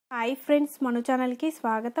Hi friends, మన ఛానల్కి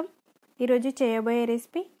స్వాగతం. ఈరోజు చేయబోయే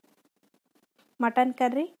రెసిపీ మటన్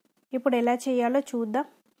కర్రీ. ఇప్పుడు ఎలా చేయాలో చూద్దాం.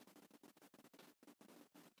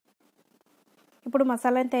 ఇప్పుడు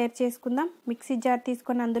మసాలాను తయారు చేసుకుందాం. మిక్సీ జార్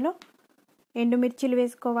తీసుకొని అందులో ఎండుమిర్చీలు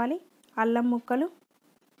వేసుకోవాలి, అల్లం ముక్కలు,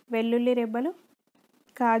 వెల్లుల్లి రెబ్బలు,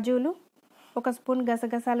 కాజులు, 1 స్పూన్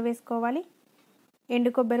గసగసాలు వేసుకోవాలి,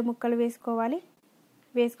 ఎండు కొబ్బరి ముక్కలు వేసుకోవాలి.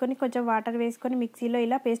 వేసుకొని కొంచెం వాటర్ వేసుకొని మిక్సీలో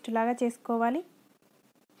ఇలా పేస్ట్ లాగా చేసుకోవాలి.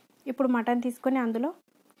 ఇప్పుడు మటన్ తీసుకొని అందులో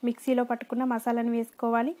మిక్సీలో పట్టుకున్న మసాలాను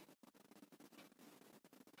వేసుకోవాలి.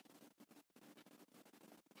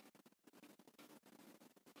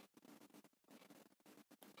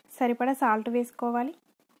 సరిపడా సాల్ట్ వేసుకోవాలి.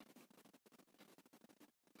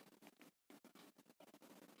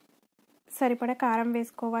 సరిపడా కారం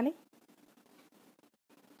వేసుకోవాలి.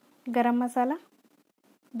 గరం మసాలా,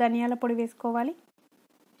 ధనియాల పొడి వేసుకోవాలి.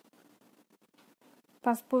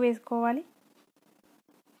 పసుపు వేసుకోవాలి.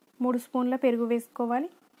 3 స్పూన్ల పెరుగు వేసుకోవాలి.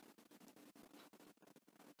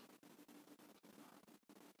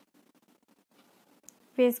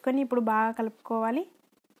 వేసుకొని ఇప్పుడు బాగా కలుపుకోవాలి.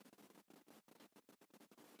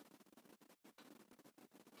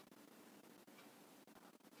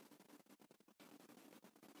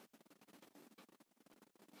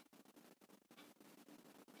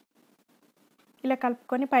 ఇలా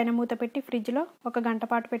కలుపుకొని పైన మూత పెట్టి ఫ్రిడ్జ్లో 1 గంట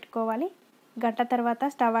పాటు పెట్టుకోవాలి. గంట తర్వాత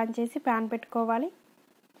స్టవ్ ఆన్ చేసి ప్యాన్ పెట్టుకోవాలి.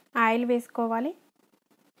 ఆయిల్ వేసుకోవాలి.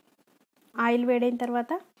 ఆయిల్ వేడైన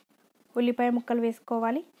తర్వాత ఉల్లిపాయ ముక్కలు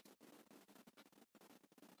వేసుకోవాలి.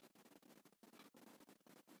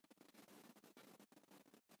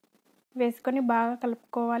 వేసుకొని బాగా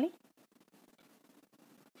కలుపుకోవాలి.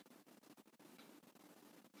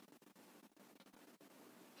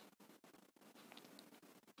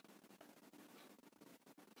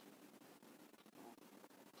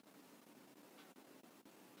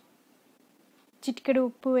 చిటికెడు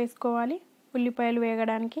ఉప్పు వేసుకోవాలి ఉల్లిపాయలు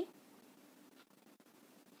వేగడానికి.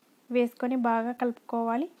 వేసుకొని బాగా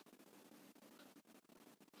కలుపుకోవాలి.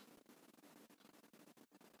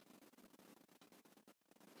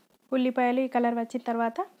 ఉల్లిపాయలు ఈ కలర్ వచ్చిన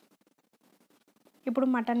తర్వాత ఇప్పుడు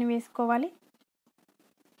మటన్ వేసుకోవాలి.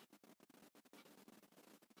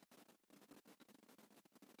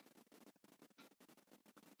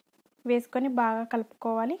 వేసుకొని బాగా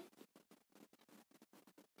కలుపుకోవాలి.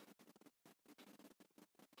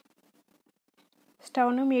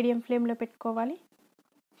 స్టవ్ను మీడియం ఫ్లేమ్లో పెట్టుకోవాలి.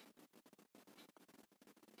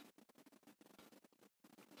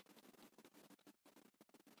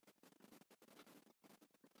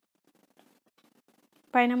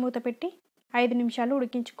 పైన మూత పెట్టి 5 నిమిషాలు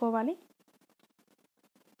ఉడికించుకోవాలి.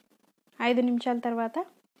 5 నిమిషాల తర్వాత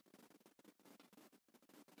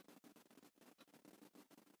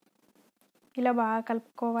ఇలా బాగా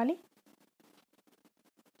కలుపుకోవాలి.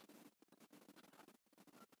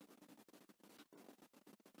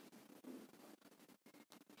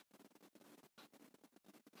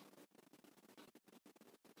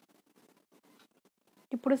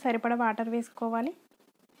 ఇప్పుడు సరిపడా వాటర్ వేసుకోవాలి.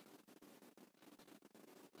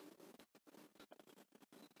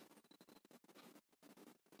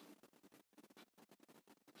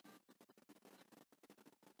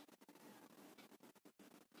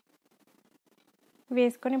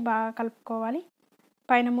 వేసుకొని బాగా కలుపుకోవాలి.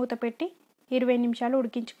 పైన మూత పెట్టి 20 నిమిషాలు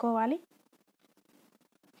ఉడికించుకోవాలి.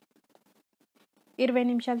 20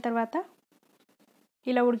 నిమిషాల తర్వాత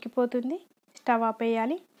ఇలా ఉడికిపోతుంది. స్టవ్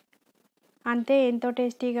ఆపేయాలి. అంతే, ఎంతో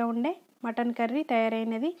టేస్టీగా ఉండే మటన్ కర్రీ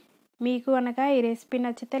తయారైనది. మీకు కనుక ఈ రెసిపీ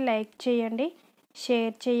నచ్చితే లైక్ చేయండి,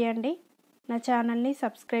 షేర్ చేయండి, నా ఛానల్ని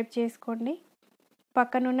సబ్స్క్రైబ్ చేసుకోండి.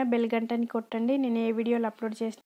 పక్కనున్న బెల్ గంటని కొట్టండి. నేను ఏ వీడియోలు అప్లోడ్ చేసిన